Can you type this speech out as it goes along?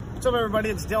What's up, everybody?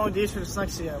 It's Dylan Dees for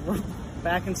Dyslexia. We're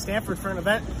back in Stanford for an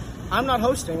event. I'm not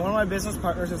hosting. One of my business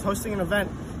partners is hosting an event,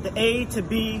 the A to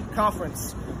B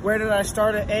conference. Where did I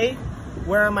start at A?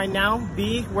 Where am I now?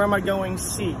 B, where am I going?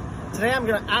 C. Today I'm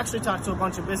going to actually talk to a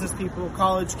bunch of business people,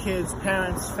 college kids,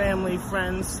 parents, family,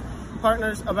 friends,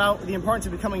 partners about the importance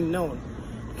of becoming known.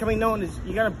 Becoming known is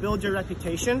you got to build your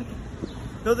reputation.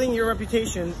 Building your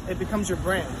reputation, it becomes your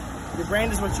brand. Your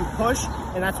brand is what you push,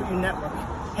 and that's what you network.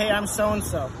 Hey, I'm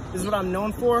so-and-so. This is what I'm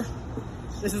known for.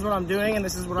 This is what I'm doing, and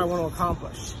this is what I want to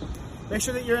accomplish. Make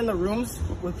sure that you're in the rooms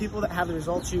with people that have the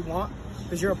results you want,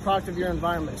 because you're a product of your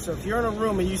environment. So if you're in a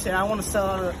room and you say, I want to sell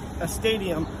out a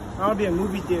stadium, I want to be a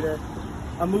movie theater,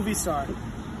 a movie star,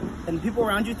 and the people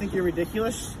around you think you're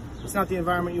ridiculous, it's not the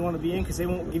environment you want to be in, because they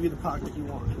won't give you the product that you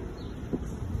want.